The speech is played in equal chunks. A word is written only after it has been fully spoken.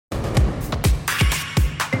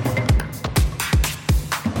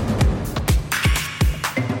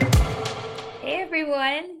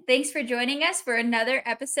everyone. Thanks for joining us for another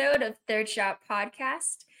episode of Third Shot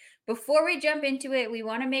Podcast. Before we jump into it, we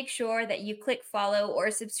want to make sure that you click follow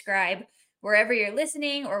or subscribe wherever you're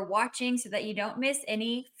listening or watching so that you don't miss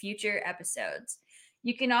any future episodes.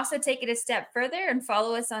 You can also take it a step further and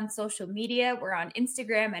follow us on social media. We're on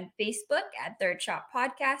Instagram and Facebook at Third Shot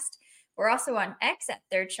Podcast. We're also on X at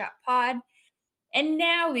Third Shot Pod. And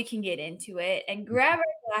now we can get into it and grab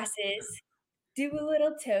our glasses, do a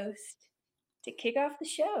little toast to kick off the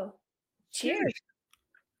show. Cheers.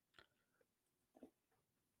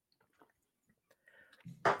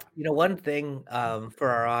 One thing for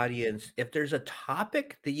our audience, if there's a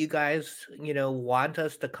topic that you guys, want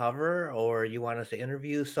us to cover or you want us to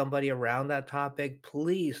interview somebody around that topic,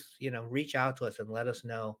 please, reach out to us and let us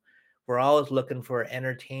know. We're always looking for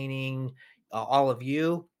entertaining all of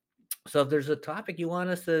you. So if there's a topic you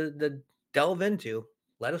want us to delve into,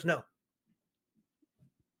 let us know.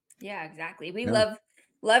 Yeah, exactly. We Yeah.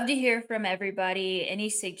 love to hear from everybody,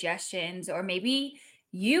 any suggestions, or maybe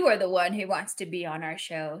you are the one who wants to be on our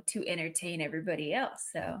show to entertain everybody else.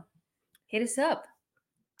 So hit us up.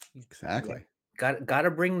 Exactly. Got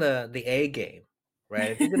to bring the A game,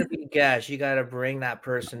 right? If you're gonna be a guest, you got to bring that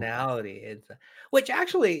personality. Which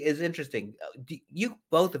actually is interesting. You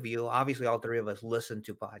both of you, obviously, all three of us, listen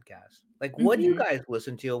to podcasts. Like, what do you guys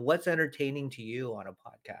listen to? What's entertaining to you on a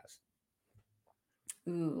podcast?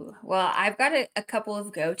 Ooh, well, I've got a couple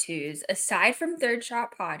of go-tos aside from Third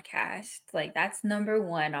Shot Podcast. Like that's number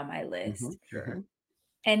one on my list. Sure.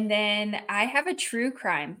 And then I have a true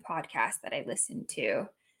crime podcast that I listen to.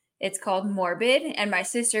 It's called Morbid, and my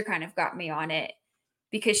sister kind of got me on it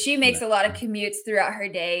because she makes a lot of commutes throughout her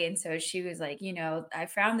day. And so she was like, I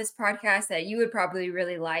found this podcast that you would probably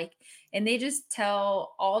really like. And they just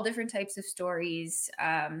tell all different types of stories,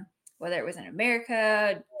 whether it was in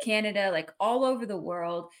America, Canada, like all over the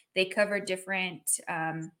world. They cover different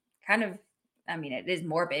it is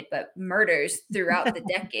morbid, but murders throughout the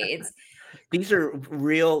decades. These are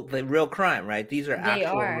real crime, right? These are They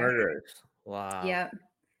actual are. murders. Wow. Yep.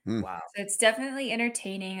 Wow. So it's definitely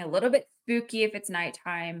entertaining, a little bit spooky if it's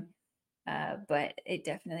nighttime. But it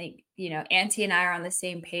definitely, Auntie and I are on the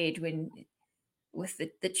same page with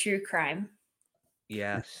the true crime.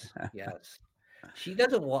 Yes. Yes. She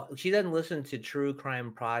doesn't listen to true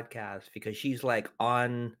crime podcasts because she's like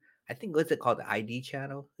on, I think, what's it called? The ID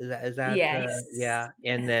channel? Is that Yes. yeah.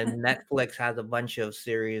 And then Netflix has a bunch of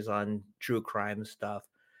series on true crime stuff.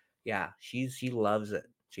 Yeah, she loves it.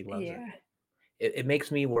 She loves it. Yeah. It makes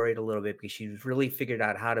me worried a little bit because she's really figured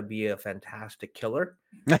out how to be a fantastic killer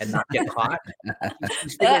and not get caught.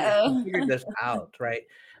 She's figured this out, right?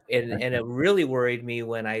 And it really worried me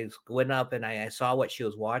when I went up and I saw what she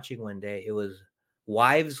was watching one day. It was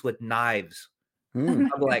Wives with Knives. I'm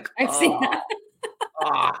like, I've seen that.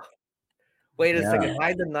 Wait a second,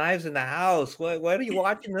 hide the knives in the house. What are you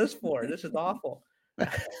watching this for? This is awful.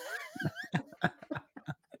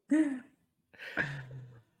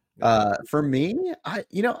 For me, I've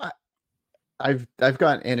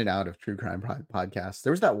gone in and out of true crime podcasts.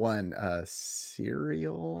 There was that one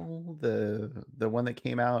Serial, the one that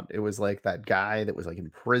came out. It was like that guy that was like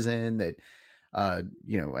in prison that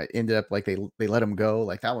ended up like they let him go.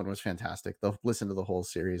 Like that one was fantastic. They'll listen to the whole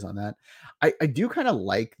series on that. I do kind of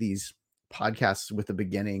like these podcasts with a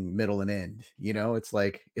beginning, middle, and end. It's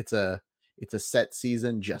like it's a set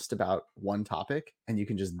season just about one topic and you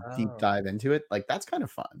can just deep dive into it. Like that's kind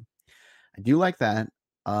of fun. I do like that.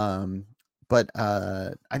 But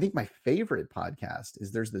I think my favorite podcast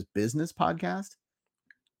is there's this business podcast,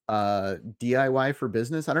 DIY for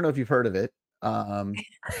Business. I don't know if you've heard of it. But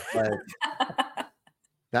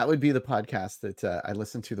that would be the podcast that I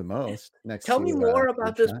listen to the most. Tell me more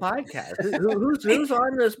about this podcast. Who's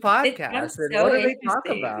on this podcast and what do they talk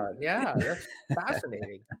about? Yeah, that's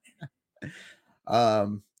fascinating.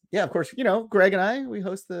 Yeah, of course, Greg and I, we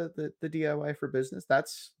host the DIY for Business.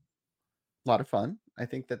 That's a lot of fun. I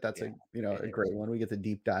think that's a great one. We get to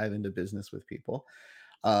deep dive into business with people.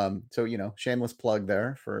 So shameless plug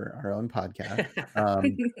there for our own podcast.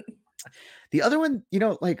 The other one,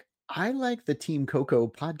 I like the Team Coco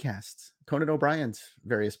podcasts, Conan O'Brien's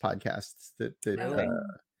various podcasts that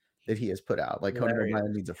he has put out. Like Conan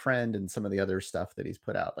O'Brien Needs a Friend and some of the other stuff that he's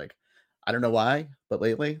put out. Like, I don't know why, but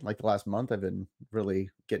lately, like the last month, I've been really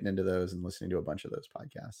getting into those and listening to a bunch of those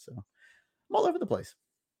podcasts. So I'm all over the place.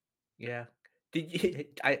 Yeah.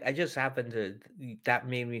 I just happened to, that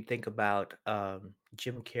made me think about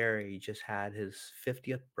Jim Carrey just had his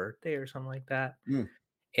 50th birthday or something like that.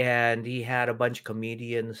 And he had a bunch of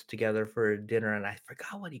comedians together for dinner, and I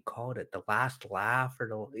forgot what he called it, the last laugh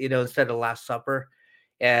or instead of last supper.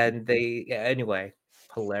 And anyway,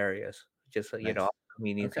 hilarious. Just, Nice. all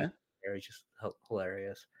comedians he Okay. are just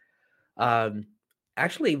hilarious. Um,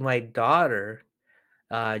 Actually, my daughter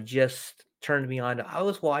just turned me on. I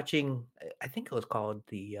was watching. I think it was called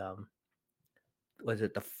was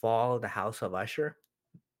it the Fall of the House of Usher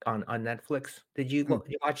on Netflix? Did you Hmm.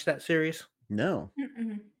 you watch that series? No.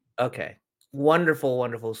 Mm-mm. Okay. Wonderful,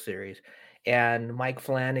 wonderful series. And Mike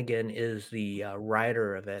Flanagan is the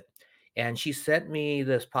writer of it. And she sent me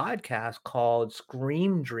this podcast called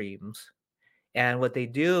Scream Dreams. And what they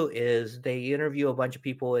do is they interview a bunch of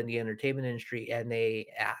people in the entertainment industry and they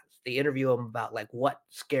interview them about like what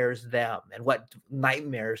scares them and what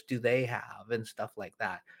nightmares do they have and stuff like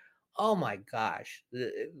that. Oh my gosh,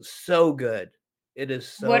 it's so good. It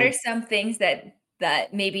is What are so some things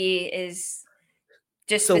that maybe is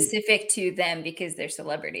just so specific to them because they're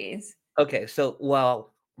celebrities? okay, so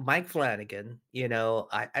well, Mike Flanagan,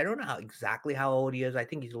 I don't know exactly how old he is. I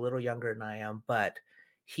think he's a little younger than I am, but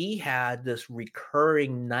he had this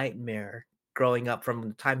recurring nightmare growing up from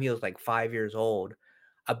the time he was like 5 years old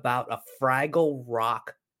about a Fraggle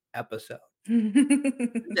Rock episode.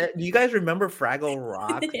 Do you guys remember Fraggle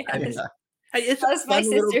Rock? I Yes. mean, Yeah. hey, it's a That was my fun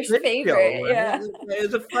little sister's kid show, favorite, right? yeah.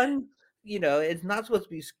 It's a fun, it's not supposed to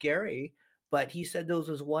be scary, but he said there was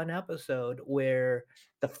this one episode where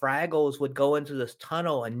the Fraggles would go into this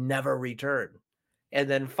tunnel and never return. And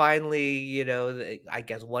then finally, I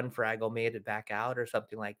guess one Fraggle made it back out or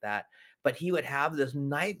something like that. But he would have this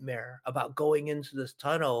nightmare about going into this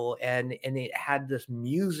tunnel, and it had this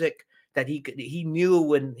music that he knew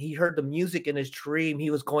when he heard the music in his dream,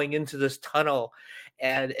 he was going into this tunnel,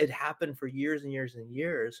 and it happened for years and years and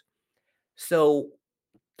years. So,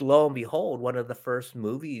 lo and behold, one of the first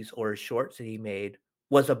movies or shorts that he made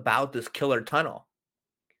was about this killer tunnel.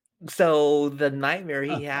 So, the nightmare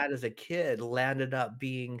Huh. he had as a kid landed up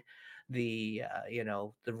being the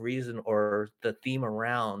reason or the theme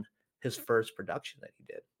around his first production that he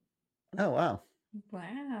did. Oh, wow.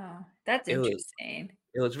 Wow, that's It was interesting.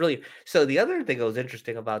 it was really so the other thing that was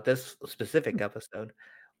interesting about this specific episode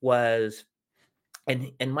was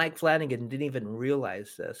and Mike Flanagan didn't even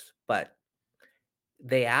realize this, but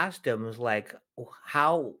they asked him, was like,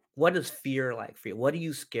 How what is fear like for you? What are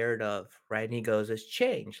you scared of?" Right? And he goes, "It's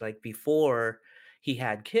change. Like before he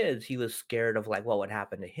had kids, he was scared of like what would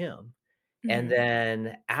happen to him. And Mhm.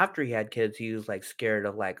 then after he had kids, he was like scared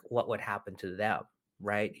of like what would happen to them."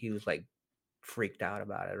 Right? He was like freaked out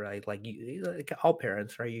about it, right? Like like all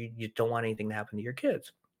parents, right? You don't want anything to happen to your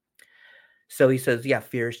kids. So he says, "Yeah,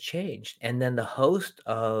 fears changed." And then the host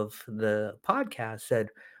of the podcast said,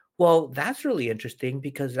 "Well, that's really interesting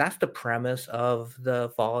because that's the premise of the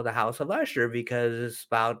Fall of the House of Usher because it's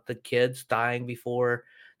about the kids dying before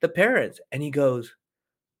the parents." And he goes,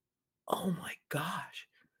 "Oh my gosh.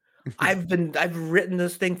 I've written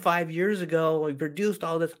this thing 5 years ago. I produced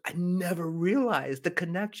all this. I never realized the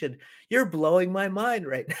connection. You're blowing my mind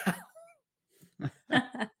right now."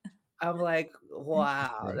 I'm like,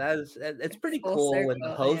 "Wow, Interesting. it's pretty Full cool when the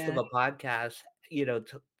circle, host of yeah. a podcast,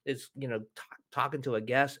 is, talking to a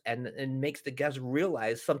guest and makes the guest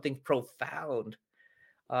realize something profound,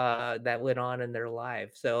 that went on in their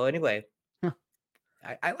life." So, anyway, Huh.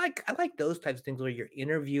 I like those types of things where you're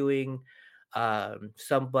interviewing,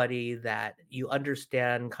 somebody that you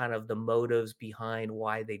understand kind of the motives behind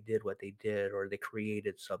why they did what they did or they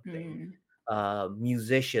created something. Mm.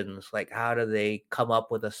 Musicians, like how do they come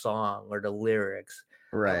up with a song or the lyrics?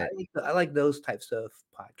 Right. I like those types of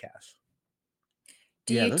podcasts.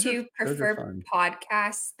 Do Yeah, you 2 those are prefer fun.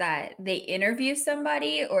 podcasts that they interview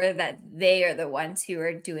somebody or that they are the ones who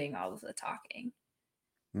are doing all of the talking?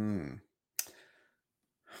 Hmm.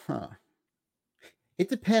 Huh. It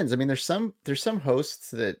depends. I mean, there's some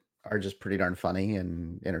hosts that are just pretty darn funny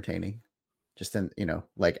and entertaining. Just in,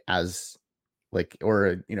 like as like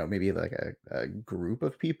or maybe like a group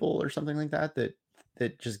of people or something like that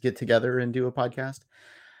that just get together and do a podcast.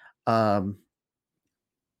 Um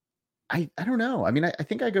I don't know. I mean, I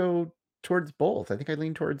think I go towards both. I think I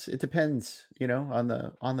lean towards it depends, on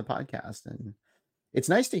the podcast. And it's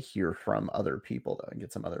nice to hear from other people though and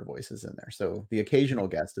get some other voices in there. So the occasional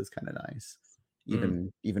guest is kind of nice,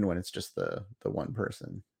 Mm. even when it's just the one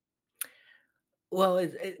person. Well,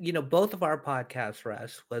 both of our podcasts,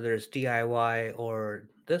 Russ, whether it's DIY or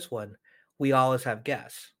this one, we always have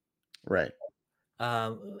guests. Right.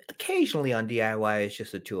 Occasionally on DIY, it's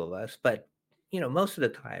just the two of us, but most of the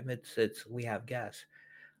time, it's we have guests.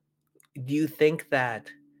 Do you think that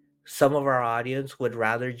some of our audience would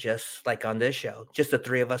rather just like on this show, just the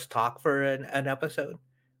three of us talk for an episode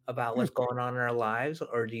about Hmm. what's going on in our lives?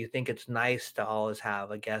 Or do you think it's nice to always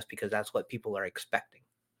have a guest because that's what people are expecting?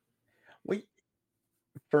 Well,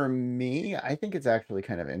 For me, I think it's actually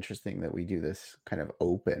kind of interesting that we do this kind of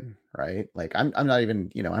open, right? Like I'm not even,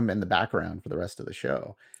 I'm in the background for the rest of the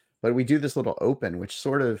show. But we do this little open, which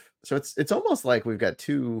sort of so it's almost like we've got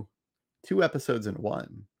two episodes in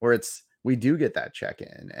one, where we do get that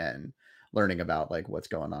check-in and learning about like what's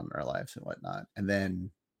going on in our lives and whatnot. And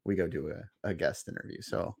then we go do a guest interview.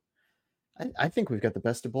 So I think we've got the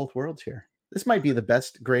best of both worlds here. This might be the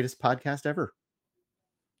best, greatest podcast ever.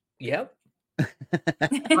 Yep.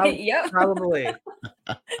 Yep. Probably.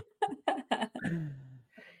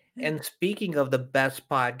 And speaking of the best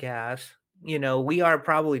podcast, we are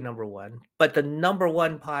probably number one, but the number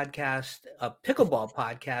one podcast, a pickleball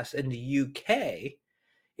podcast in the UK,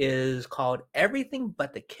 is called Everything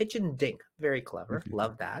But the Kitchen Dink. Very clever.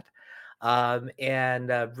 Love that. And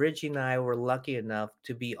Bridgie and I were lucky enough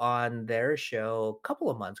to be on their show a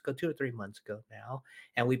couple of months ago, 2 or 3 months ago now.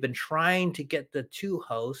 And we've been trying to get the two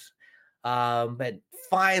hosts. But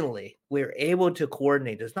finally, we're able to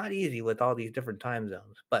coordinate. It's not easy with all these different time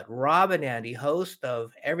zones. But Rob and Andy, host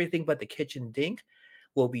of Everything But the Kitchen Dink,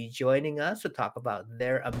 will be joining us to talk about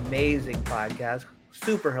their amazing podcast.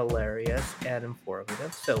 Super hilarious and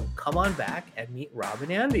informative. So come on back and meet Rob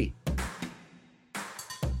and Andy.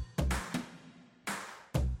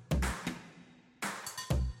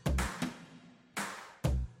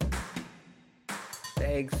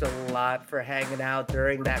 Thanks a lot for hanging out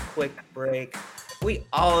during that quick break. We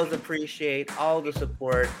always appreciate all the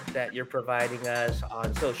support that you're providing us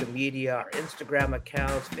on social media, our Instagram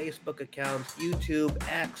accounts, Facebook accounts, YouTube,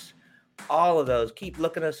 X, all of those. Keep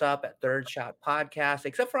looking us up at Third Shot Podcast,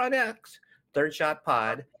 except for on X, Third Shot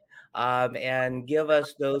Pod, and give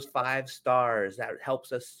us those 5 stars. That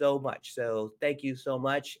helps us so much. So thank you so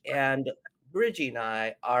much. And Bridgie and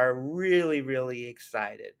I are really, really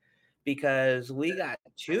excited because we got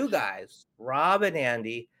 2 guys, Rob and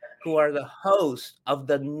Andy, who are the hosts of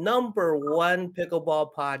the number 1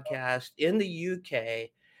 pickleball podcast in the UK,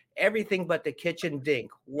 Everything But the Kitchen Dink.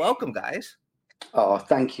 Welcome, guys. Oh,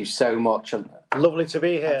 thank you so much. Lovely to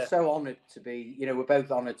be here. I'm so honoured to be, we're both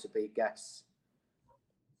honoured to be guests.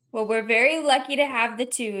 Well, we're very lucky to have the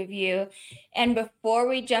two of you. And before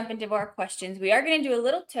we jump into our questions, we are going to do a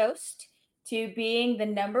little toast to being the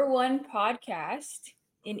number 1 podcast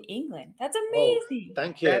in England. That's amazing.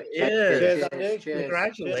 Thank you. That is. Cheers, Andy. Cheers.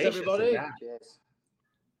 Congratulations, Cheers, everybody. to that. Cheers.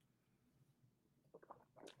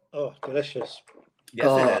 Oh, delicious. Yes,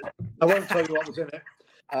 it is. I won't tell you what was in it.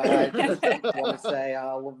 I just want to say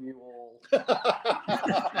I love you all.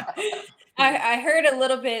 I heard a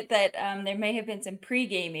little bit that there may have been some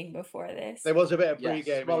pre-gaming before this. There was a bit of Yes.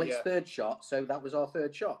 pre-gaming. Well, it's third shot, so that was our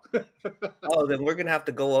third shot. Oh, then we're gonna have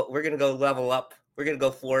to go. We're gonna go level up. We're gonna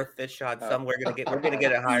go 4th, 5th shot. Oh. We're gonna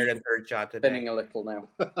get it higher than 3rd shot today. Spinning a little now.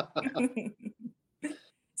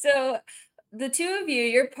 So the two of you,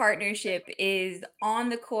 your partnership is on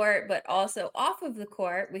the court, but also off of the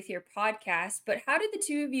court with your podcast. But how did the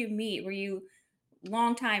two of you meet? Were you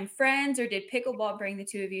longtime friends, or did pickleball bring the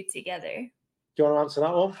two of you together? Do you want to answer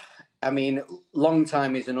that one? I mean, long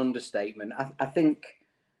time is an understatement. I think,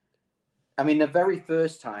 the very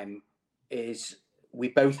first time is we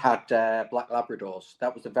both had Black Labradors.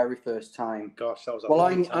 That was the very first time. Gosh, that was a Well,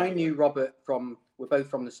 long time I ago. knew Robert we're both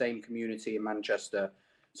from the same community in Manchester.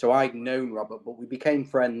 So I'd known Robert, but we became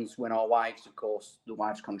friends when our wives, of course, the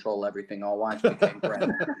wives control everything. Our wives became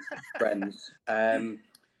friends.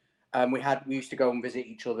 And we used to go and visit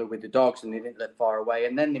each other with the dogs, and they didn't live far away.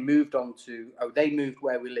 And then they moved they moved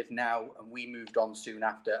where we live now, and we moved on soon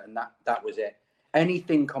after, and that was it.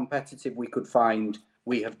 Anything competitive we could find,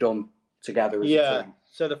 we have done together as a team.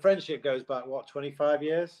 So the friendship goes back, 25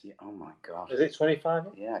 years? Yeah, oh my God. Is it 25?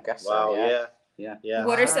 Yeah, I guess Wow, so. yeah.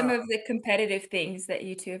 What are some of the competitive things that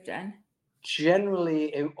you two have done?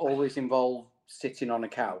 Generally, it always involved sitting on a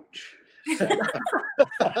couch. With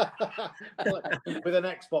an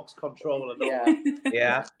Xbox controller. Yeah.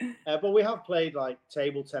 Yeah. But we have played like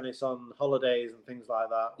table tennis on holidays and things like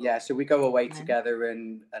that. Yeah, so we go away together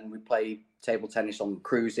and we play table tennis on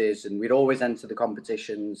cruises, and we'd always enter the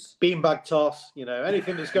competitions. Beanbag toss,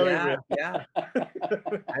 anything that's going real. Yeah.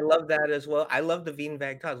 I love that as well. I love the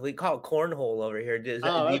beanbag toss. We call it cornhole over here. Okay.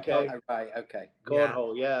 Oh, right, okay.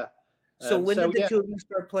 Cornhole, yeah. So when did the two of you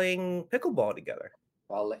start playing pickleball together?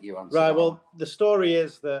 I'll let you answer. Right, well, the story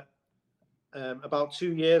is that about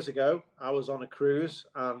 2 years ago, I was on a cruise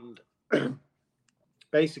and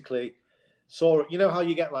basically saw, how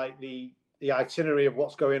you get like the itinerary of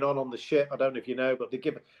what's going on the ship. I don't know if you know, but they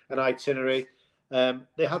give an itinerary.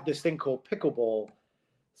 They had this thing called pickleball.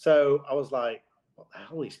 So I was like, what the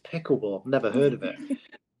hell is pickleball? I've never heard of it.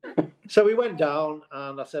 So we went down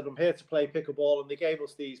and I said, I'm here to play pickleball. And they gave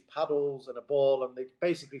us these paddles and a ball. And they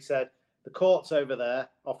basically said, the court's over there,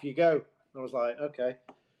 off you go. And I was like, okay.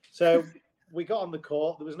 So we got on the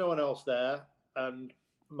court. There was no one else there. And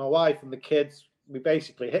my wife and the kids, we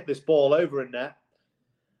basically hit this ball over a net.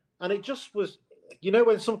 And it just was,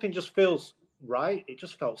 when something just feels right, it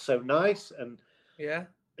just felt so nice. And Yeah.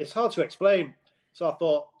 it's hard to explain. So I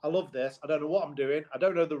thought, I love this. I don't know what I'm doing. I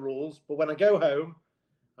don't know the rules. But when I go home,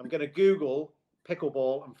 I'm going to Google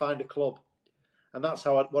pickleball and find a club. And that's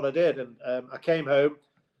what I did. And I came home,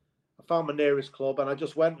 I found my nearest club, and I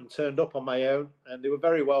just went and turned up on my own. And they were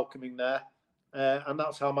very welcoming there. And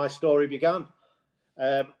that's how my story began.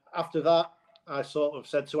 After that, I sort of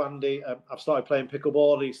said to Andy, I've started playing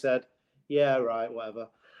pickleball. He said, yeah, right, whatever.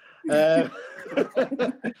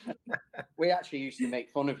 We actually used to make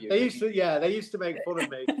fun of you. They used to make fun of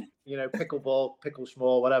me, pickleball, pickle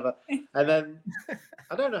schmore, whatever. And then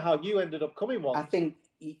I don't know how you ended up coming once. I think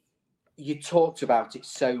you talked about it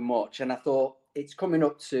so much, and I thought it was coming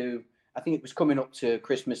up to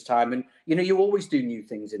Christmas time, and you always do new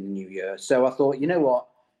things in the new year. So I thought, you know what?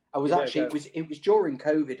 I was it was during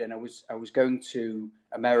COVID, and I was going to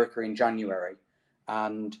America in January,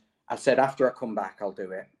 and I said after I come back I'll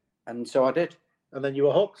do it, and so I did. And then you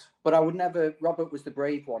were hooked. But I would never. Robert was the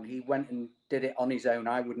brave one. He went and did it on his own.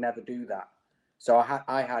 I would never do that. So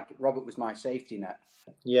I had Robert was my safety net.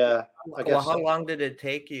 Yeah, I guess. Well, how long did it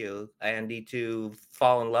take you, Andy, to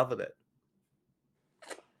fall in love with it?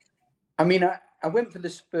 I mean, I went for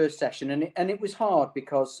this first session, and it was hard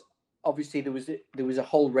because obviously there was a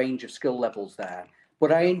whole range of skill levels there.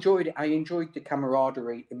 But I enjoyed it. I enjoyed the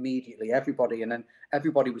camaraderie immediately. Everybody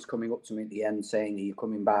was coming up to me at the end saying, "Are you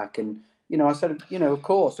coming back?" And I said, of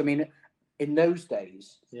course. I mean, in those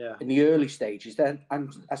days, in the early stages, then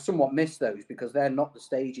I somewhat miss those because they're not the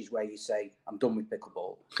stages where you say, "I'm done with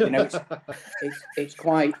pickleball." It's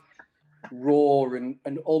quite raw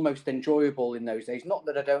and almost enjoyable in those days. Not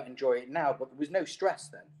that I don't enjoy it now, but there was no stress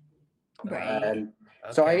then. Right.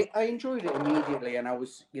 So I enjoyed it immediately, and I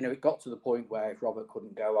was, it got to the point where if Robert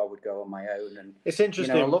couldn't go, I would go on my own. And it's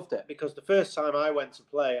interesting. I loved it because the first time I went to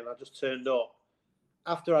play and I just turned up,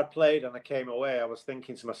 after I'd played and I came away, I was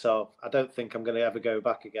thinking to myself, I don't think I'm going to ever go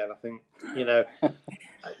back again. I think,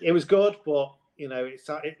 it was good, but it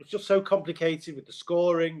was just so complicated with the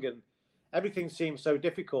scoring and everything seemed so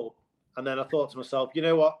difficult. And then I thought to myself, you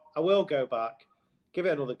know what, I will go back, give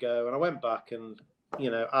it another go. And I went back and,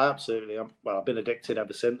 I've been addicted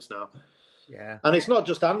ever since now. Yeah. And it's not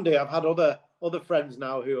just Andy. I've had other friends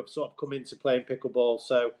now who have sort of come into playing pickleball.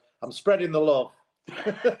 So I'm spreading the love.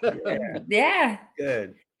 Yeah.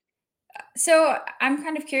 Good. So I'm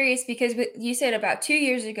kind of curious because you said about 2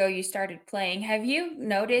 years ago you started playing. Have you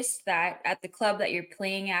noticed that at the club that you're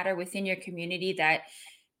playing at or within your community that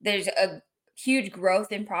there's a huge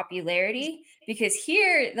growth in popularity? Because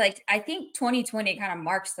here, I think 2020 kind of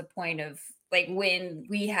marks the point of when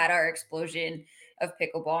we had our explosion of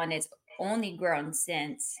pickleball, and it's only grown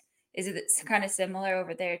since. Is it kind of similar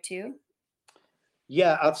over there too?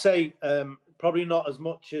 Yeah, I'd say probably not as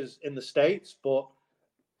much as in the States, but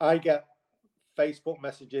I get Facebook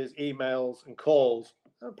messages, emails, and calls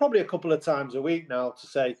probably a couple of times a week now to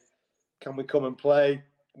say, can we come and play?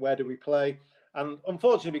 Where do we play? And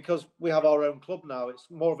unfortunately, because we have our own club now,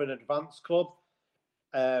 it's more of an advanced club.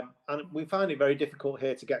 And we find it very difficult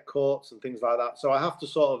here to get courts and things like that. So I have to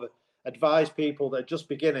sort of advise people that are just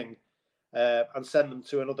beginning and send them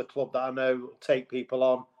to another club that I know will take people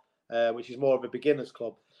on, which is more of a beginner's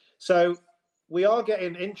club. So we are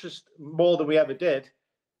getting interest more than we ever did.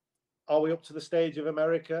 Are we up to the stage of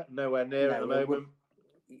America? Nowhere near at the moment.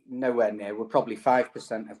 Nowhere near. We're probably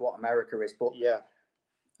 5% of what America is. But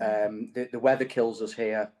the weather kills us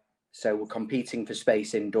here. So we're competing for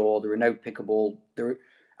space indoor. There are no pickleball.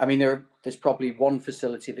 There's probably one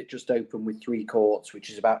facility that just opened with 3 courts, which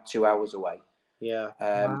is about 2 hours away. Yeah.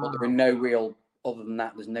 But there are no real, other than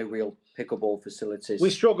that, there's no real pickleball facilities. We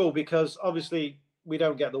struggle because obviously we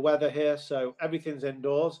don't get the weather here. So everything's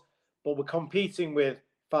indoors, but we're competing with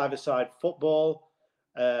 5-a-side football,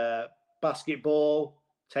 basketball,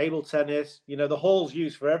 table tennis. The hall's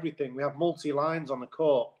used for everything. We have multi-lines on the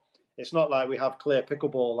court. It's not like we have clear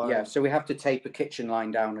pickleball lines. Yeah, so we have to tape a kitchen line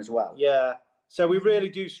down as well. Yeah, so we really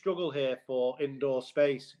do struggle here for indoor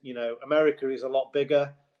space. America is a lot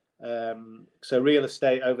bigger. So real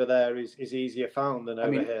estate over there is easier found than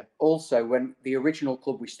over here. Also, when the original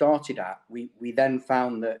club we started at, we then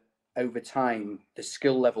found that over time, the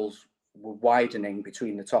skill levels were widening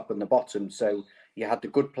between the top and the bottom. So you had the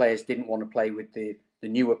good players didn't want to play with the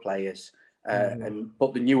newer players.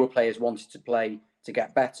 But the newer players wanted to play to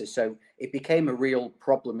get better. So it became a real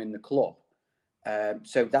problem in the club.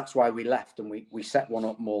 So that's why we left, and we set one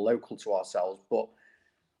up more local to ourselves. But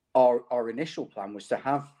our initial plan was to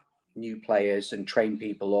have new players and train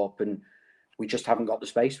people up, and we just haven't got the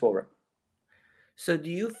space for it. So do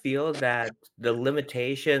you feel that the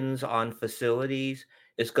limitations on facilities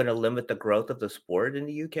is going to limit the growth of the sport in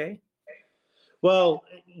the UK? Well,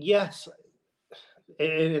 yes,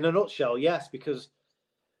 in a nutshell, yes, because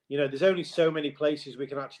there's only so many places we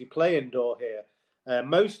can actually play indoor here.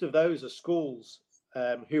 Most of those are schools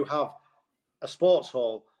who have a sports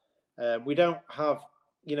hall. We don't have,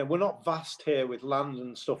 we're not vast here with land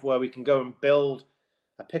and stuff where we can go and build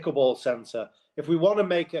a pickleball center. If we want to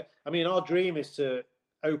make our dream is to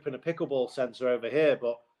open a pickleball center over here,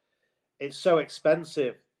 but it's so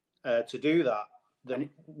expensive to do that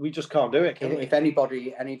we just can't do it. If any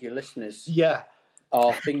of your listeners,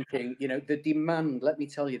 are thinking, the demand, let me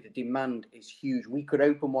tell you, the demand is huge. We could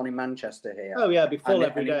open one in Manchester here. Oh yeah, it'd be full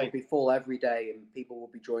every day. It would be full every day, and people will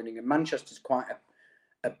be joining. And Manchester's quite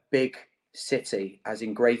a big city, as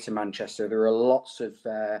in Greater Manchester. There are lots of,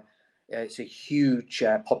 it's a huge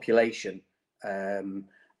population. And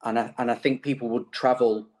I think people would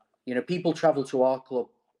travel, people travel to our club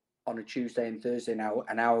on a Tuesday and Thursday now,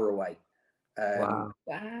 an hour away. Wow.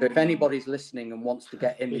 So if anybody's listening and wants to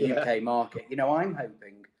get in the UK market, I'm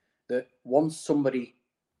hoping that once somebody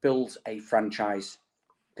builds a franchise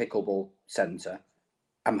pickleball centre,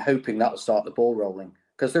 I'm hoping that'll start the ball rolling,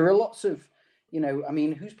 because there are lots of,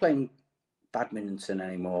 who's playing badminton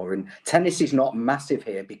anymore? And tennis is not massive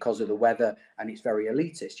here because of the weather, and it's very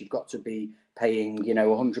elitist. You've got to be paying,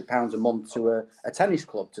 £100 a month to a tennis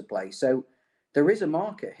club to play. So there is a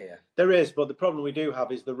market here. There is, but the problem we do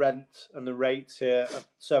have is the rent and the rates here are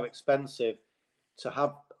so expensive. To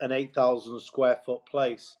have an 8,000 square foot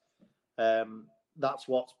place, that's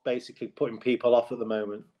what's basically putting people off at the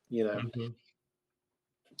moment, Mm-hmm.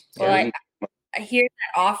 Well, I hear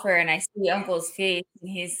that offer and I see Uncle's face, and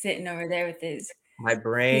he's sitting over there with his. My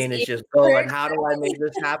brain is just going, how do I make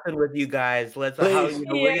this happen with you guys? We're going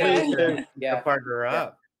to partner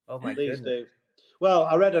up. Oh my goodness. Do. Well,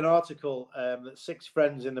 I read an article that 6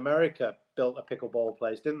 friends in America built a pickleball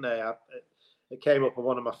place, didn't they? It came up on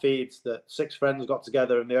one of my feeds that 6 friends got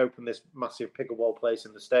together and they opened this massive pickleball place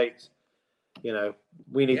in the States.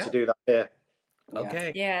 We need to do that here.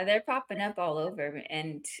 Okay. Yeah, they're popping up all over,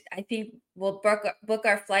 and I think we'll book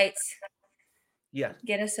our flights. Yeah.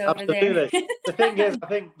 Get us over Absolutely. there. The thing is, I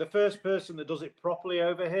think the first person that does it properly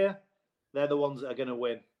over here, they're the ones that are going to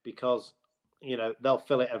win, because they'll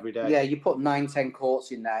fill it every day. Yeah, you put 9-10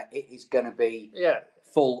 courts in there, it is going to be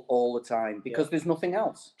full all the time, because there's nothing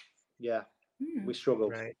else. Yeah, we struggle.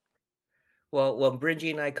 Right. Well, when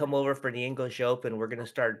Bridgie and I come over for the English Open, we're going to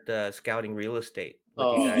start scouting real estate.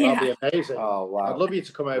 That'd be amazing. Oh, wow. I'd love you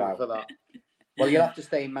to come over for that. Well, you'll have to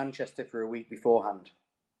stay in Manchester for a week beforehand.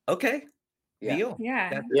 Okay. Yeah. Deal.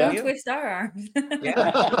 Yeah. Don't twist our arms.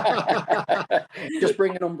 Just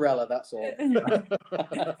bring an umbrella, that's all.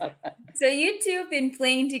 So you two have been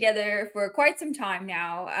playing together for quite some time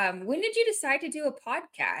now. When did you decide to do a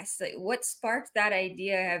podcast? Like, what sparked that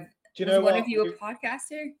idea? Was one of you a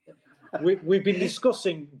podcaster? We've been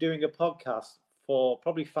discussing doing a podcast for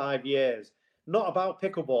probably 5 years, not about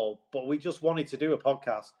pickleball, but we just wanted to do a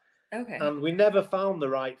podcast. Okay. And we never found the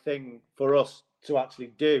right thing for us to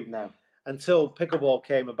actually do. No. Until pickleball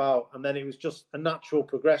came about, and then it was just a natural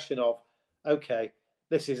progression of, okay,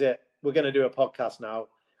 this is it. We're going to do a podcast now.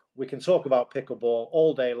 We can talk about pickleball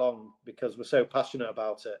all day long because we're so passionate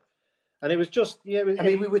about it. And it was just,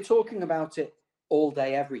 we were talking about it all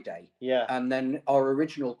day, every day. Yeah. And then our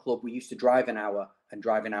original club, we used to drive an hour and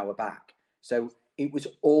drive an hour back. So it was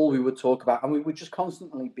all we would talk about, and we would just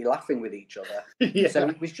constantly be laughing with each other. So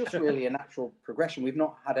it was just really a natural progression. We've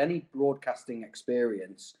not had any broadcasting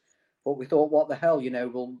experience. But we thought, what the hell,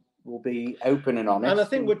 we'll be open and honest. And I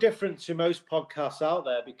think we're different to most podcasts out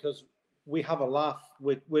there because we have a laugh.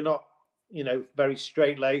 We're not, very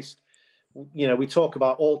straight-laced. We talk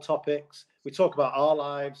about all topics. We talk about our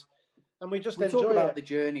lives, and we enjoy talk about the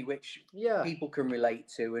journey, which people can relate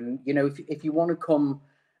to. And if you want to come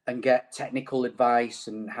and get technical advice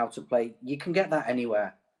and how to play, you can get that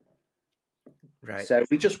anywhere. Right. So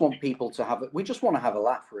we just want people to we just want to have a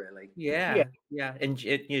laugh, really. Yeah. And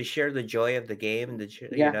you share the joy of the game, and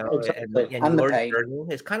exactly. and your journey.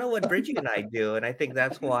 It's kind of what Bridgie and I do, and I think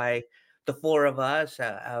that's why the 4 of us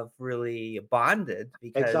have really bonded,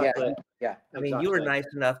 because you were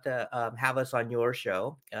nice enough to have us on your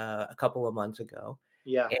show a couple of months ago.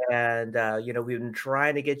 Yeah. And we've been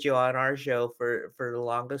trying to get you on our show for the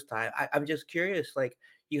longest time. I'm just curious, like,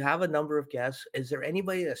 you have a number of guests. Is there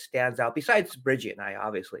anybody that stands out besides Bridget and I,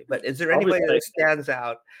 obviously? But is there anybody Obviously. that stands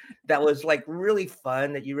out that was like really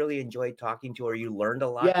fun, that you really enjoyed talking to, or you learned a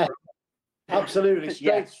lot Yeah, from? absolutely.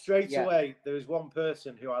 Straight Yeah. away, there is one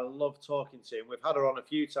person who I love talking to, and we've had her on a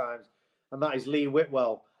few times, and that is Lee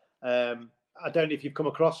Whitwell. I don't know if you've come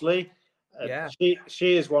across Lee. Yeah.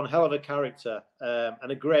 She is one hell of a character,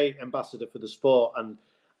 and a great ambassador for the sport, and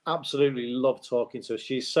absolutely love talking to her.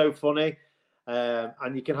 She's so funny,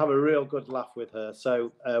 and you can have a real good laugh with her.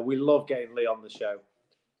 So we love getting Lee on the show.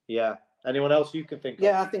 Yeah. Anyone else you can think of?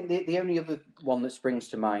 Yeah, I think the only other one that springs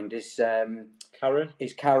to mind is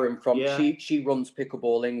Karen. from Yeah. she runs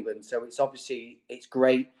Pickleball England, so it's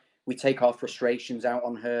great. We take our frustrations out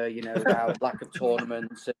on her, about lack of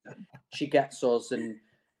tournaments, and she gets us, and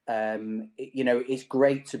it's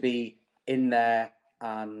great to be in there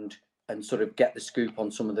and sort of get the scoop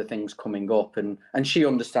on some of the things coming up, and she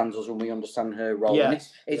understands us and we understand her role, and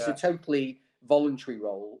it's a totally voluntary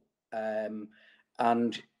role,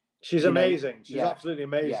 and she's amazing. She's absolutely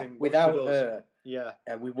amazing. Yeah. Without her,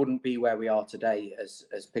 we wouldn't be where we are today as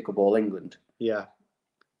Pickleball England. Yeah.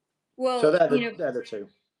 Well, so they're the two.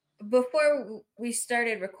 Before we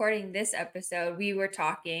started recording this episode, we were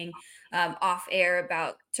talking off air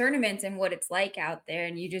about tournaments and what it's like out there.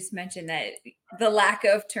 And you just mentioned that the lack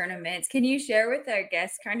of tournaments. Can you share with our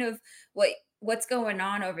guests kind of what's going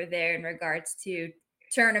on over there in regards to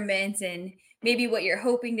tournaments, and maybe what you're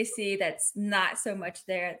hoping to see that's not so much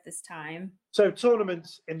there at this time? So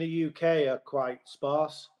tournaments in the UK are quite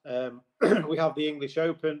sparse. We have the English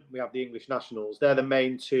Open, we have the English Nationals. They're the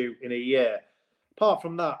main two in a year. Apart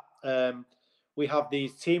from that, we have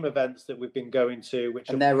these team events that we've been going to,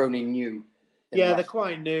 they're only new. They're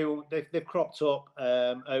quite new. They've cropped up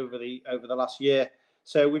over the last year.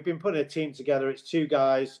 So we've been putting a team together. It's 2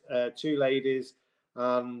 guys, 2 ladies,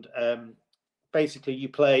 and basically you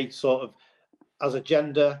play sort of as a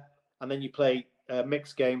gender, and then you play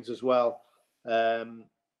mixed games as well.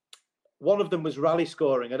 One of them was rally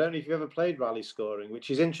scoring. I don't know if you've ever played rally scoring,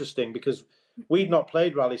 which is interesting because we'd not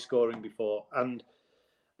played rally scoring before, and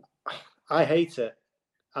I hate it.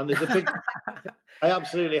 And there's a big, I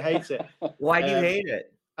absolutely hate it. Why do you hate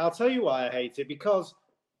it? I'll tell you why I hate it, because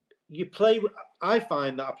I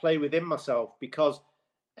find that I play within myself, because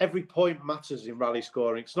every point matters in rally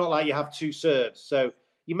scoring. It's not like you have 2 serves. So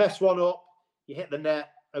you mess one up, you hit the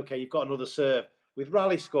net, okay, you've got another serve. With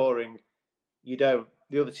rally scoring, you don't.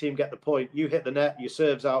 The other team get the point. You hit the net, your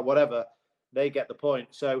serve's out, whatever, they get the point.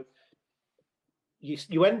 So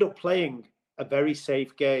you end up playing a very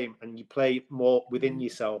safe game, and you play more within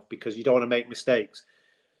yourself because you don't want to make mistakes.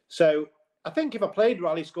 So I think if I played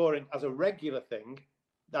rally scoring as a regular thing,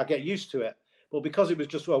 I get used to it. But because it was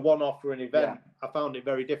just a one-off for an event, I found it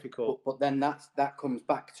very difficult. But then that comes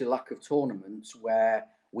back to lack of tournaments, where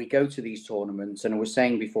we go to these tournaments, and I was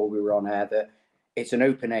saying before we were on air that it's an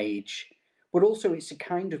open age, but also it's a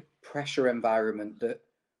kind of pressure environment that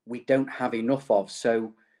we don't have enough of.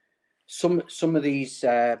 So some of these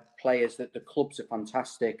players, that the clubs are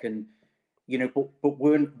fantastic, and but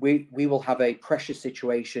we will have a pressure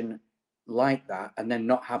situation like that, and then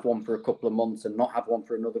not have one for a couple of months, and not have one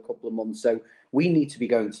for another couple of months. So we need to be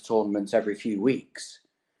going to tournaments every few weeks.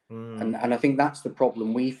 And I think that's the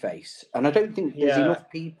problem we face. And I don't think there's enough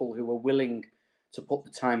people who are willing to put the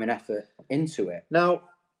time and effort into it. Now,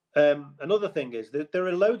 another thing is that there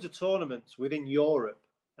are loads of tournaments within Europe.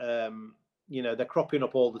 They're cropping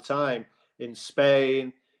up all the time in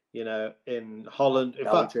Spain, in Holland.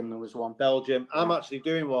 Belgium, there was one. Belgium. Yeah. I'm actually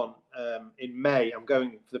doing one in May. I'm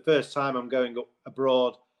going for the first time. I'm going up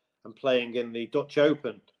abroad and playing in the Dutch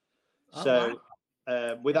Open.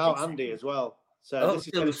 Without Andy as well. So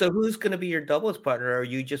who's going to be your doubles partner? Are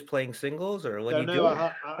you just playing singles, or what do you do?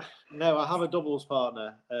 I have a doubles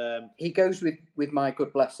partner. He goes with my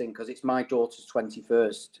good blessing, because it's my daughter's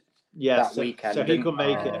 21st. Yes, that weekend. So he could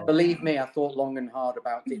make it. Believe me, I thought long and hard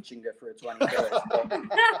about ditching her for a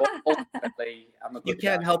 21st. but ultimately, I'm a good You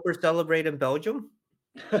can't help her celebrate in Belgium?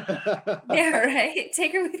 Yeah, right.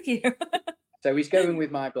 Take her with you. So he's going with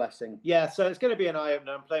my blessing. Yeah, so it's going to be an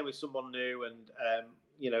eye-opener. I'm playing with someone new, and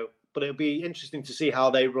but it'll be interesting to see how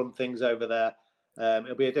they run things over there.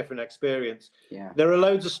 It'll be a different experience. Yeah. There are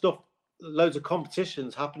loads of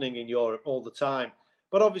competitions happening in Europe all the time.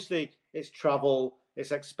 But obviously, it's travel,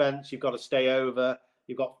 it's expense. You've got to stay over.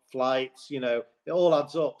 You've got flights. It all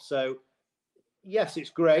adds up. So, yes, it's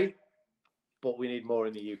great, but we need more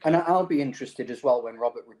in the UK. And I'll be interested as well when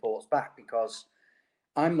Robert reports back, because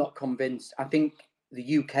I'm not convinced. I think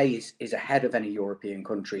the UK is ahead of any European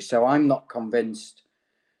country. So I'm not convinced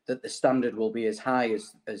that the standard will be as high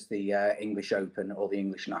as the English Open or the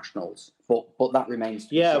English Nationals, but that remains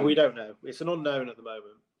to be seen. We don't know. It's an unknown at the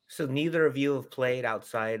moment. So neither of you have played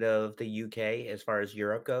outside of the UK as far as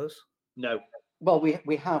Europe goes? No. Well, we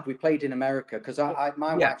played in America because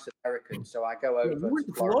my wife's American, so I go over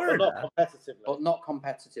to Florida. But not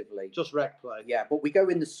competitively. Just rec play. Yeah, but we go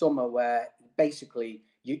in the summer where basically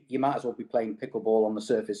you might as well be playing pickleball on the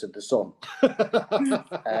surface of the sun.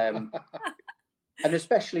 And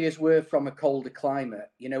especially as we're from a colder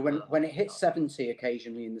climate, you know, when it hits 70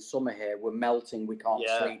 occasionally in the summer here, we're melting, we can't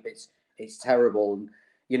sleep. It's terrible. And,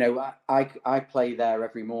 you know, I play there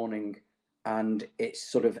every morning, and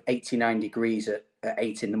it's sort of 89 degrees at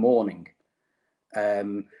 8 in the morning.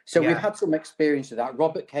 So we've had some experience of that.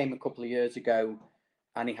 Robert came a couple of years ago,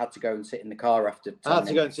 and he had to go and sit in the car after 10 I had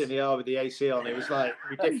to go and sit in the car with the AC on. It was like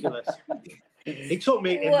ridiculous. He took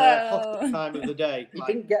me in the hottest time of the day. He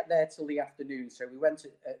didn't get there till the afternoon, so we went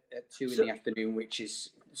at 2 in the afternoon, which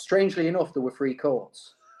is, strangely enough, there were 3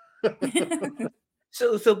 courts.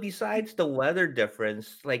 So besides the weather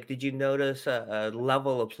difference, like, did you notice a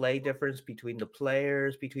level of play difference between the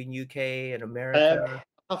players, between UK and America?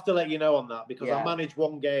 I have to let you know on that because I managed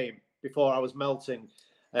one game before I was melting.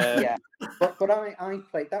 But I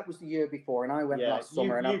played, that was the year before, and I went last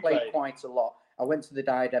summer, and I played quite a lot. I went to the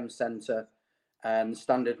Diadem Centre, and the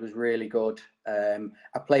standard was really good.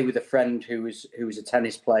 I played with a friend who was a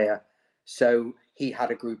tennis player, so he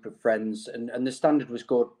had a group of friends, and the standard was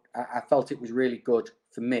good. I felt it was really good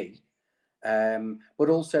for me, but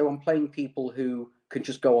also I'm playing people who can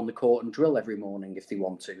just go on the court and drill every morning if they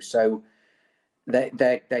want to. So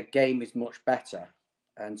their game is much better,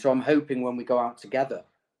 and so I'm hoping when we go out together,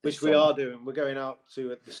 which we are doing, we're going out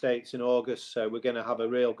to the States in August, so we're going to have a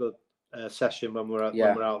real good session when we're out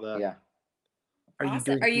there. Yeah. Are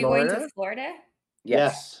you going to Florida?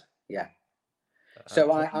 Yes. Yeah.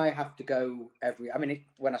 So I have to go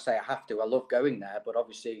when I say I have to, I love going there, but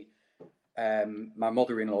obviously my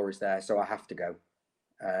mother-in-law is there, so I have to go.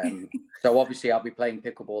 So obviously I'll be playing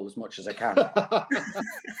pickleball as much as I can.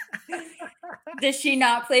 Does she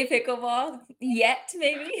not play pickleball yet,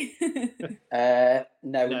 maybe?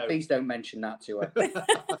 No, please don't mention that to her.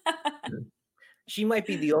 She might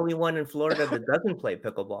be the only one in Florida that doesn't play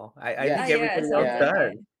pickleball. I think everybody else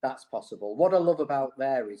does. That's possible. What I love about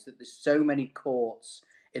there is that there's so many courts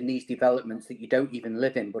in these developments that you don't even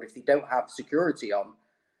live in, but if they don't have security on,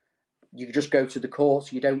 you just go to the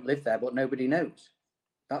courts, you don't live there, but nobody knows.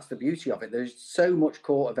 That's the beauty of it. There's so much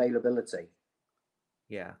court availability.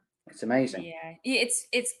 Yeah. It's amazing. Yeah.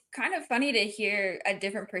 It's kind of funny to hear a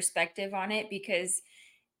different perspective on it, because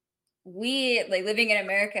we, like, living in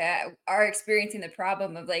America, are experiencing the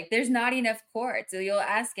problem of, like, there's not enough courts. So you'll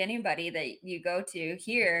ask anybody that you go to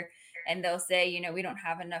here, and they'll say, you know, we don't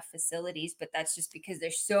have enough facilities, but that's just because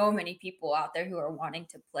there's so many people out there who are wanting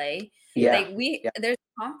to play. Like there's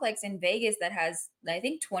a complex in Vegas that has, I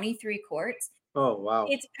think, 23 courts. Oh, wow.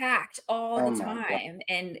 It's packed all the time,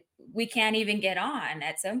 and we can't even get on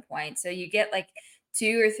at some point. So you get like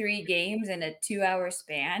 2 or 3 games in a 2-hour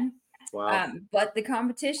span. Wow. But the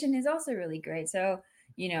competition is also really great. So,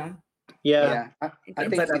 you know. Yeah. I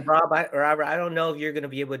think Robert, I don't know if you're going to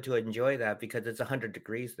be able to enjoy that because it's 100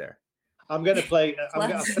 degrees there. I'm going to play.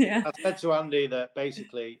 I said to Andy that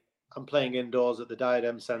basically I'm playing indoors at the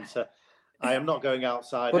Diadem Centre. I am not going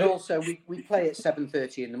outside. But also we play at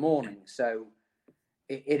 7:30 in the morning, so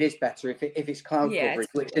it is better if it's cloud coverage.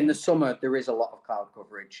 Which in the summer there is a lot of cloud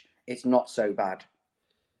coverage. It's not so bad.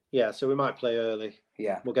 Yeah, so we might play early.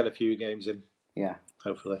 Yeah, we'll get a few games in. Yeah,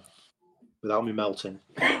 hopefully, without me melting.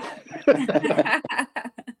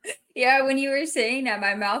 Yeah, when you were saying that,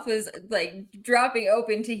 my mouth was like dropping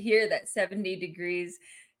open to hear that 70 degrees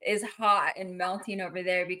is hot and melting over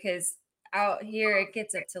there, because out here it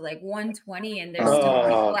gets up to like 120 and there's still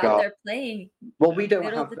people out there playing. Well, we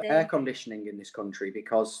don't have air conditioning in this country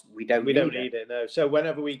because we don't need it. No. So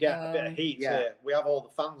whenever we get a bit of heat here, we have all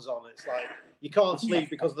the fans on. It's like you can't sleep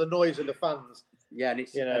because of the noise of the fans. Yeah, and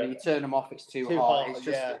it's and you turn them off, it's too hot. It's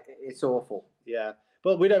just it's awful. Yeah,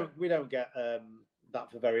 but we don't get that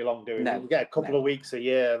for very long, do we? We get a couple of weeks a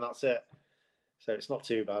year and that's it. So it's not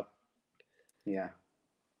too bad. Yeah.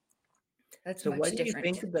 That's so what do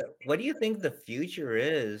you think the future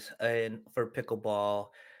is for pickleball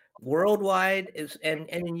worldwide and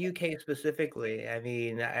in UK specifically? I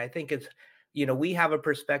mean, I think it's, you know, we have a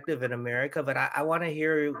perspective in America, but I want to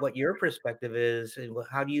hear what your perspective is, and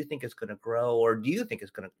how do you think it's going to grow, or do you think it's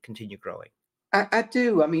going to continue growing? I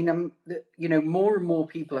do. I mean, you know, more and more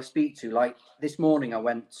people I speak to, like this morning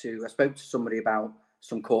I spoke to somebody about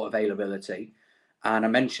some court availability, and I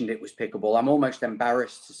mentioned it was pickleball. I'm almost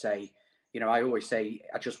embarrassed to say, I always say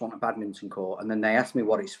I just want a badminton court, and then they ask me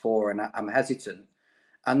what it's for, and I'm hesitant.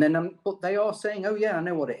 And then, but they are saying, "Oh yeah, I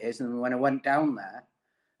know what it is." And when I went down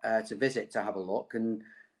there to visit to have a look, and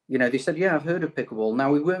they said, "Yeah, I've heard of pickleball."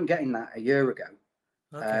 Now we weren't getting that a year ago,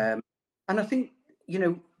 Okay. and I think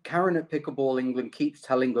Karen at Pickleball England keeps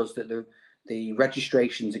telling us that the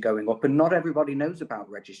registrations are going up, and not everybody knows about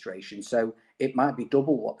registration, so it might be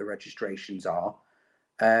double what the registrations are.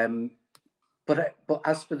 But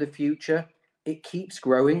as for the future, it keeps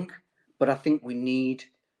growing. But I think we need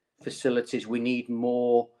facilities. We need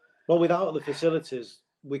more. Well, without the facilities,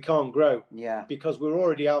 we can't grow. Yeah. Because we're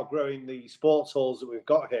already outgrowing the sports halls that we've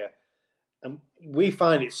got here, and we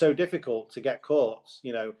find it so difficult to get courts,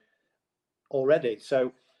 already.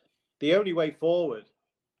 So the only way forward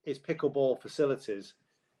is pickleball facilities.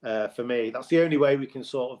 For me, that's the only way we can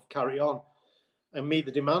sort of carry on and meet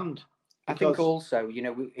the demand. I think also,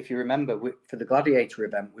 if you remember, for the Gladiator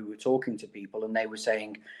event, we were talking to people and they were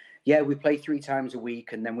saying, yeah, we play 3 times a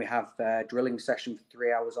week and then we have a drilling session for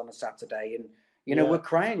 3 hours on a Saturday. And, we're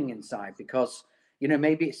crying inside because,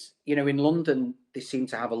 maybe it's, in London, they seem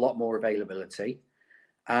to have a lot more availability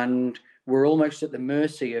and we're almost at the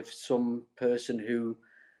mercy of some person who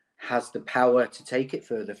has the power to take it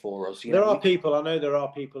further for us. I know there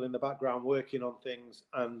are people in the background working on things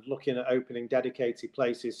and looking at opening dedicated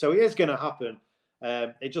places. So it is going to happen.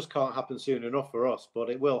 It just can't happen soon enough for us,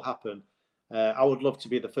 but it will happen. I would love to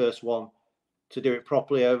be the first one to do it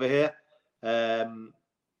properly over here.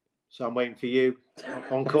 So I'm waiting for you,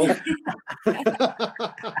 Uncle.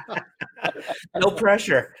 No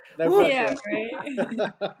pressure. No pressure. Yeah, right.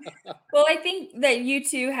 Well, I think that you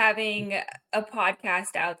two having a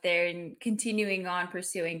podcast out there and continuing on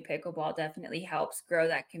pursuing pickleball definitely helps grow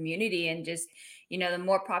that community, and just, the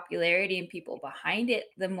more popularity and people behind it,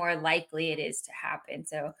 the more likely it is to happen.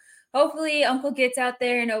 So hopefully Uncle gets out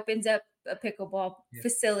there and opens up a pickleball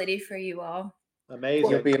facility for you all. Amazing.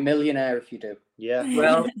 You'll be a millionaire if you do. Yeah.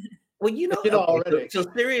 Well, you're not already. So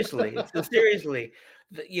seriously, what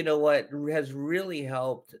has really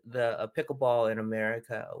helped the pickleball in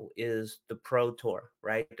America is the Pro Tour,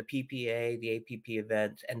 right? The PPA, the APP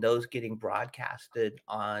events, and those getting broadcasted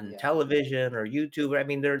on television or YouTube. I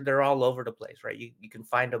mean, they're all over the place, right? You can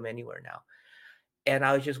find them anywhere now. And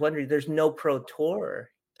I was just wondering, there's no Pro Tour.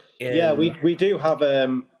 Yeah, we do have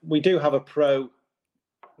a pro.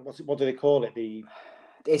 What do they call it?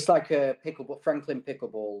 It's like a pickleball, Franklin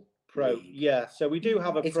Pickleball Pro. League. Yeah, so we do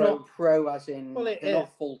have a it's pro. It's not pro as in they're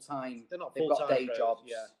not full time. They're not full time. They've got day jobs.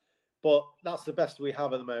 Yeah, but that's the best we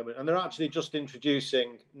have at the moment. And they're actually just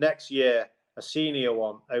introducing next year a senior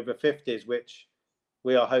one over 50s, which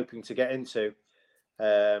we are hoping to get into,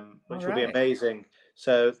 which will be amazing.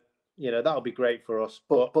 So that'll be great for us.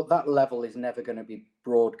 But that level is never going to be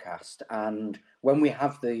broadcast. And when we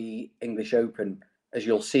have the English Open, as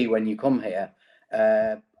you'll see when you come here,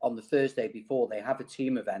 on the Thursday before, they have a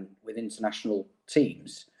team event with international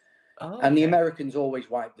teams. Oh, okay. And the Americans always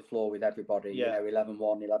wipe the floor with everybody, 11-1,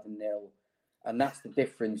 11-0. And that's the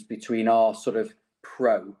difference between our sort of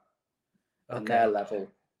pro and their level.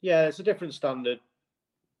 Yeah, it's a different standard,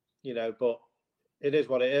 but it is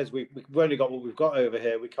what it is. We've only got what we've got over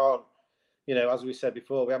here. We can't, as we said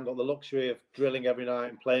before, we haven't got the luxury of drilling every night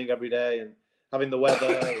and playing every day and having the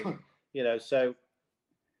weather, so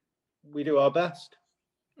we do our best.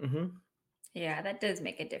 Mm-hmm. Yeah, that does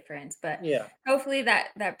make a difference. But yeah, hopefully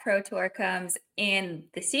that pro tour comes and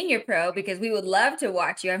the senior pro, because we would love to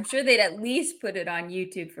watch you. I'm sure they'd at least put it on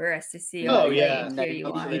YouTube for us to see. Oh yeah, no, you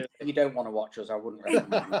don't want to watch us. I wouldn't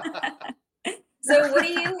recommend. So what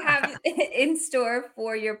do you have in store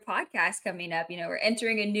for your podcast coming up? We're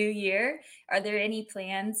entering a new year. Are there any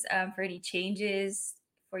plans for any changes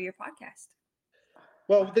for your podcast?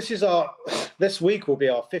 Well, this week will be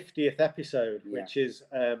our 50th episode, which is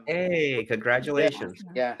hey, congratulations!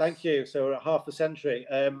 Yeah, thank you. So we're at half a century.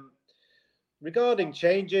 Regarding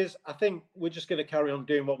changes, I think we're just going to carry on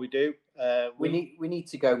doing what we do. We need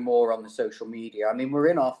to go more on the social media. I mean, we're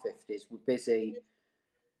in our 50s. We're busy.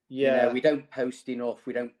 Yeah, we don't post enough.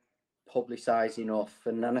 We don't publicize enough,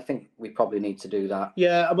 and I think we probably need to do that.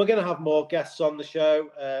 Yeah, and we're going to have more guests on the show.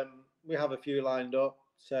 We have a few lined up,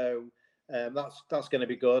 so. That's going to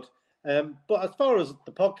be good. But as far as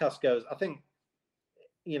the podcast goes, I think,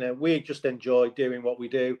 we just enjoy doing what we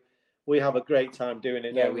do. We have a great time doing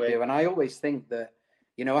it. Yeah, we do. And I always think that,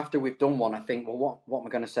 after we've done one, I think, well, what am I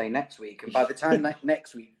going to say next week? And by the time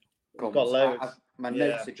next week comes, my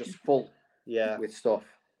notes are just full with stuff.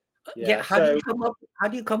 Yeah. How do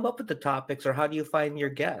you come up with the topics, or how do you find your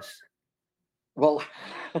guests? Well,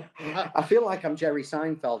 I feel like I'm Jerry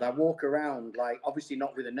Seinfeld. I walk around, obviously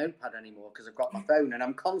not with a notepad anymore because I've got my phone, and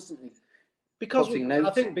I'm constantly Because putting I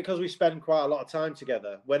notes think in. because we spend quite a lot of time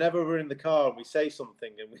together. Whenever we're in the car and we say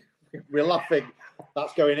something and we're laughing,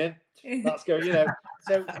 that's going in. That's going.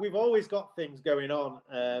 So we've always got things going on,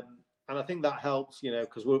 and I think that helps.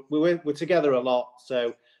 Because we're together a lot.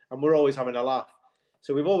 So and we're always having a laugh.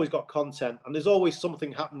 So we've always got content, and there's always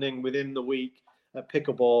something happening within the week at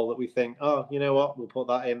Pickleball that we think, oh, you know what, we'll put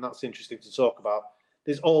that in. That's interesting to talk about.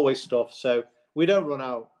 There's always stuff. So we don't run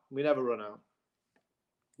out. We never run out.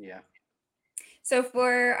 Yeah. So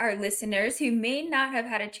for our listeners who may not have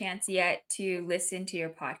had a chance yet to listen to your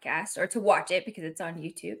podcast or to watch it because it's on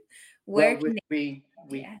YouTube, where Well, can we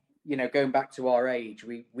Yeah. going back to our age,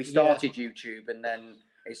 we started YouTube and then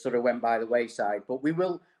it sort of went by the wayside. But we're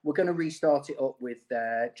going to restart it up with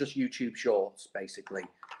just YouTube Shorts, basically.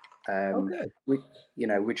 good.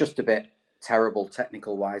 We're just a bit terrible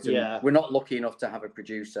technical wise, and Yeah. we're not lucky enough to have a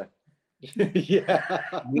producer.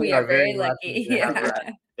 Yeah. We are very lucky. to have Yeah.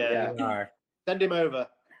 that. Yeah. We are. Send him over.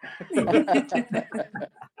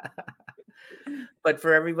 But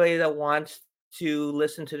for everybody that wants to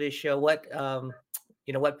listen to this show, what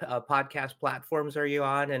podcast platforms are you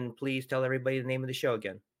on? And please tell everybody the name of the show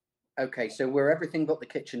again. Okay, so we're everything but the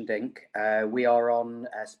Kitchen Dink. We are on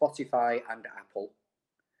Spotify and Apple.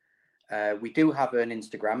 We do have an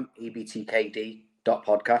Instagram,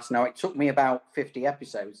 ebtkd.podcast. Now, it took me about 50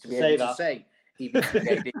 episodes to be able to say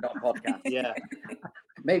ebtkd.podcast. Yeah.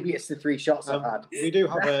 Maybe it's the 3 shots I've had. We do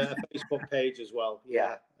have a Facebook page as well.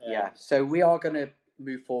 Yeah. So we are going to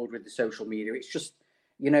move forward with the social media. It's just,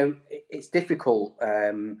 it's difficult.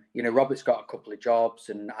 Robert's got a couple of jobs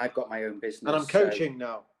and I've got my own business. And I'm coaching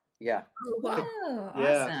now. Yeah. Oh, wow.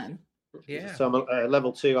 Yeah. Awesome. Yeah. So I'm a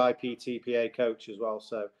level 2 IPTPA coach as well.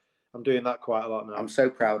 So I'm doing that quite a lot now. I'm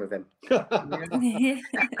so proud of him.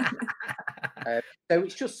 So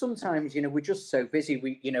it's just sometimes, we're just so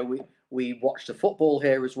busy. We watch the football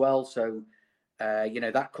here as well. So,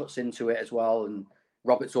 that cuts into it as well. And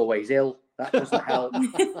Robert's always ill. That doesn't help.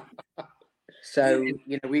 So,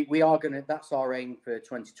 we are going to, that's our aim for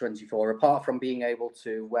 2024, apart from being able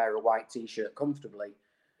to wear a white T-shirt comfortably.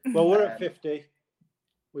 Well, we're at 50.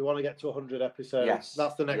 We want to get to 100 episodes. Yes.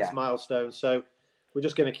 That's the next milestone. So we're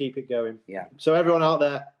just going to keep it going. Yeah. So everyone out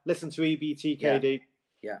there, listen to EBTKD.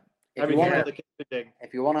 Yeah. If you want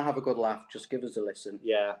to have a good laugh, just give us a listen.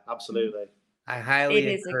 Yeah, absolutely. I highly It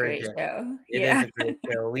is a great encourage it. show. It is a great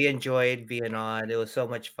show. We enjoyed being on. It was so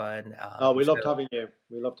much fun. We loved having you.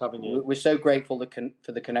 We're so grateful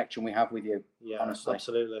for the connection we have with you. Yeah, honestly.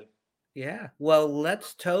 Absolutely. Yeah. Well,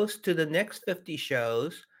 let's toast to the next 50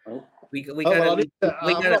 shows. Oh. We gotta do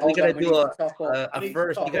a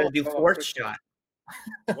first. You gotta do fourth shot.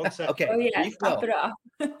 1 second. Okay. Oh yeah, top it off.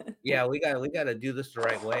 Yeah, we gotta do this the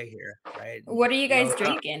right way here, right? What are you guys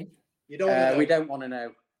drinking? You don't. We don't want to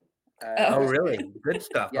know. Oh, really? Good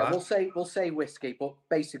stuff. Yeah, huh? we'll say whiskey, but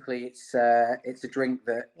basically it's a drink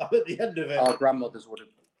that at the end of it, our grandmothers would have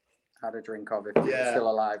had a drink of if they were still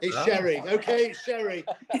alive. It's sherry. Okay, it's sherry.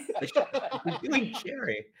 Doing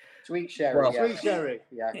sherry. Sweet sherry. Well, Sweet sherry.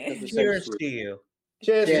 Yeah. Cheers to you.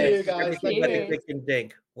 Cheers to you guys. Thank you. Kitchen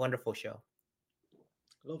Dink. Wonderful show.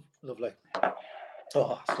 Lovely.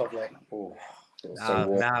 Oh, it's lovely. Oh,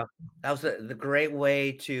 now that was the great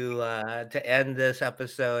way to end this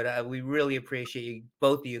episode. We really appreciate you,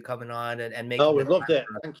 both of you, coming on and making. Oh, we loved it.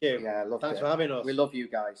 Thank you. Yeah, thanks for having us. We love you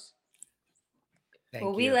guys.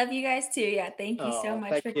 We love you guys too. Yeah, thank you so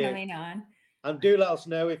much for coming on. And do let us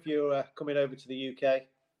know if you're coming over to the UK.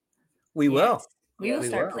 We will. We will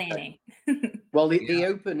start planning. Well, the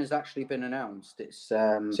Open has actually been announced. It's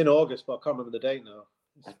in August, but I can't remember the date now.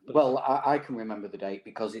 Well, I can remember the date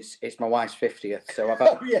because it's my wife's 50th. So I've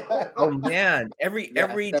had, Oh man, every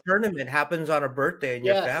tournament happens on a birthday in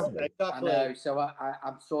your family. Exactly. I know. So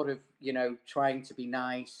I'm sort of trying to be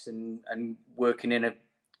nice and working in a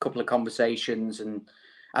couple of conversations, and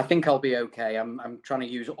I think I'll be okay. I'm trying to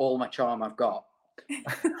use all my charm I've got.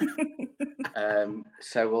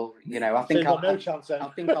 So we'll, I think no chance then. I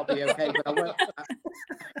think I'll be okay, but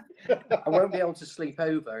I won't be able to sleep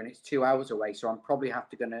over, and it's 2 hours away. So I'm probably have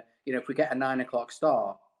to if we get a 9 o'clock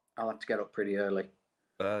start, I'll have to get up pretty early.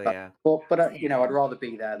 Oh yeah. But I'd rather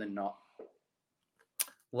be there than not.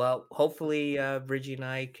 Well, hopefully Bridgie and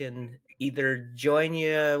I can either join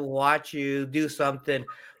you, watch you, do something,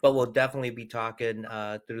 but we'll definitely be talking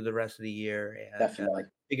through the rest of the year and Definitely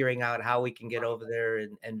figuring out how we can get over there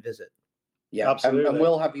and visit. Yeah, absolutely. And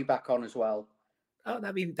we'll have you back on as well. Oh,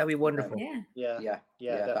 that'd be wonderful. Yeah,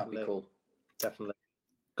 that'd be cool. Definitely.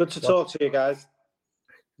 Good to talk to you guys.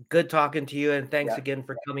 Good talking to you, and thanks Yeah. again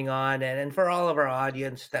for coming on. And for all of our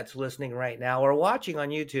audience that's listening right now or watching on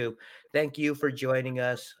YouTube, thank you for joining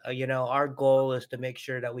us. Our goal is to make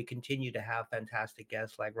sure that we continue to have fantastic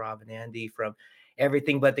guests like Rob and Andy from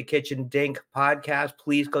Everything But the Kitchen Dink podcast.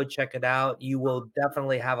 Please go check it out. You will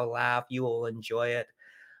definitely have a laugh. You will enjoy it.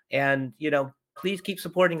 And, please keep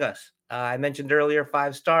supporting us. I mentioned earlier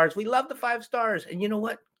 5 stars. We love the 5 stars. And you know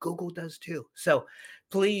what? Google does too. So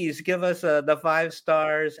please give us the 5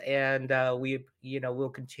 stars. And we'll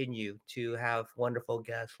continue to have wonderful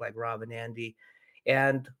guests like Rob and Andy.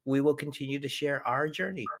 And we will continue to share our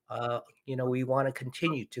journey. We want to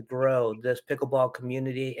continue to grow this pickleball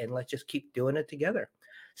community, and let's just keep doing it together.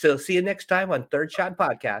 So see you next time on Third Shot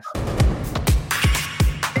Podcast.